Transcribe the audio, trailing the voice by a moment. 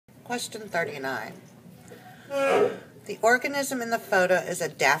Question 39. The organism in the photo is a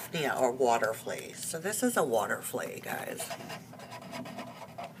Daphnia or water flea. So this is a water flea, guys.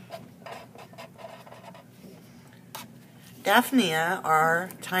 Daphnia are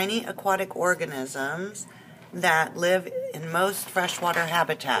tiny aquatic organisms that live in most freshwater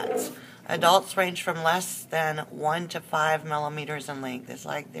habitats. Adults range from less than 1 to 5 millimeters in length. It's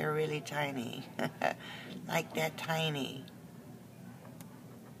like they're really tiny. Like that tiny.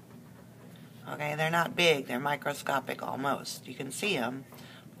 Okay, they're not big. They're microscopic almost. You can see them.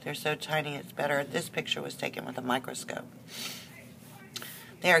 But they're so tiny it's better. This picture was taken with a microscope.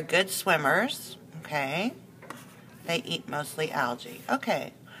 They are good swimmers. Okay. They eat mostly algae.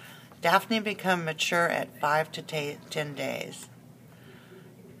 Okay. Daphnia become mature at 5 to 10 days.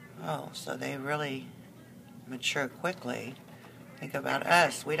 Oh, so they really mature quickly. Think about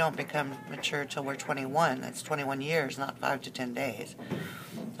us. We don't become mature till we're 21. That's 21 years, not 5 to 10 days.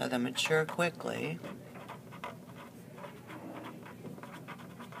 So they mature quickly.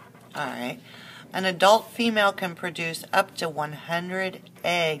 Alright. An adult female can produce up to 100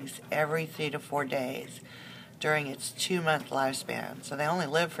 eggs every 3 to 4 days during its 2-month lifespan. So they only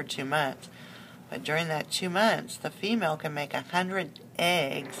live for 2 months. But during that 2 months, the female can make 100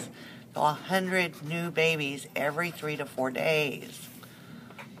 eggs, so 100 new babies every 3 to 4 days.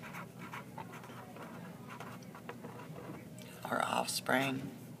 Or offspring.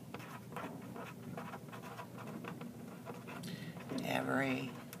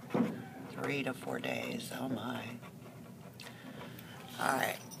 Every 3 to 4 days. Oh my.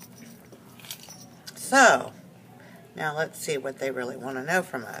 Alright. So, now let's see what they really want to know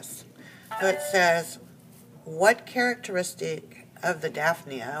from us. So it says, what characteristic of the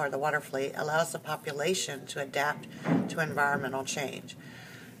Daphnia, or the water flea, allows the population to adapt to environmental change?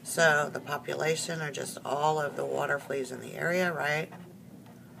 So the population are just all of the water fleas in the area, right?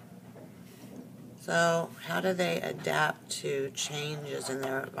 So how do they adapt to changes in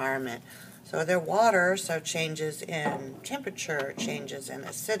their environment? So they're water, so changes in temperature, changes in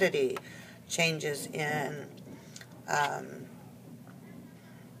acidity, changes in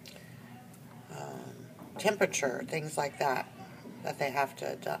temperature, things like that they have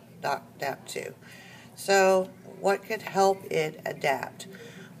to adapt to. So what could help it adapt?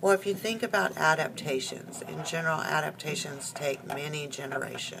 Well, if you think about adaptations, in general, adaptations take many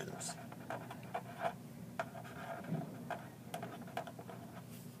generations.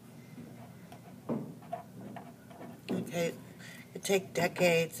 Okay, it could take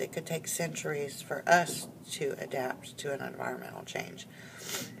decades, it could take centuries for us to adapt to an environmental change.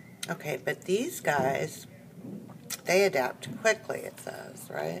 Okay, but these guys, they adapt quickly, it says,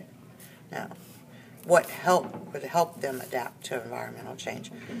 right? Now, what would help them adapt to environmental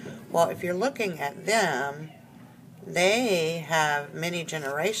change? Well, if you're looking at them, they have many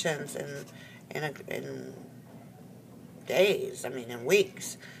generations in days, in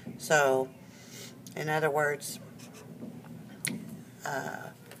weeks. So, in other words,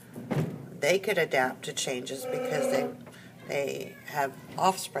 they could adapt to changes because they have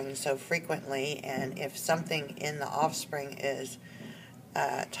offspring so frequently, and if something in the offspring is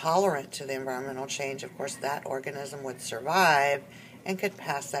tolerant to the environmental change, of course that organism would survive and could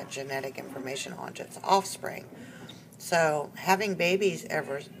pass that genetic information on to its offspring. So having babies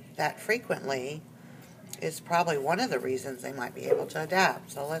ever that frequently is probably one of the reasons they might be able to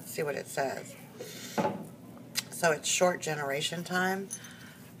adapt. So let's see what it says. So it's short generation time.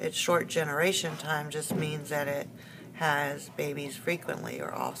 Its short generation time just means that it has babies frequently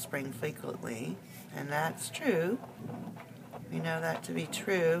or offspring frequently, and that's true. We know that to be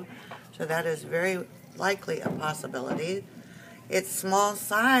true, so that is very likely a possibility. Its small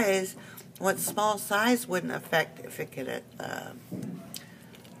size, what small size wouldn't affect if it could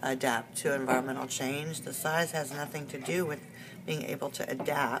adapt to environmental change. The size has nothing to do with being able to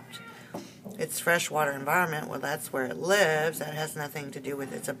adapt. Its freshwater environment, well, that's where it lives. That has nothing to do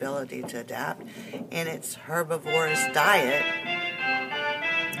with its ability to adapt. And its herbivorous diet,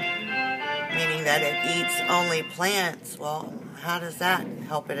 meaning that it eats only plants, well, how does that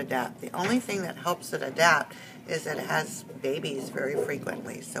help it adapt? The only thing that helps it adapt is that it has babies very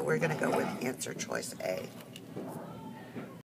frequently. So we're going to go with answer choice A.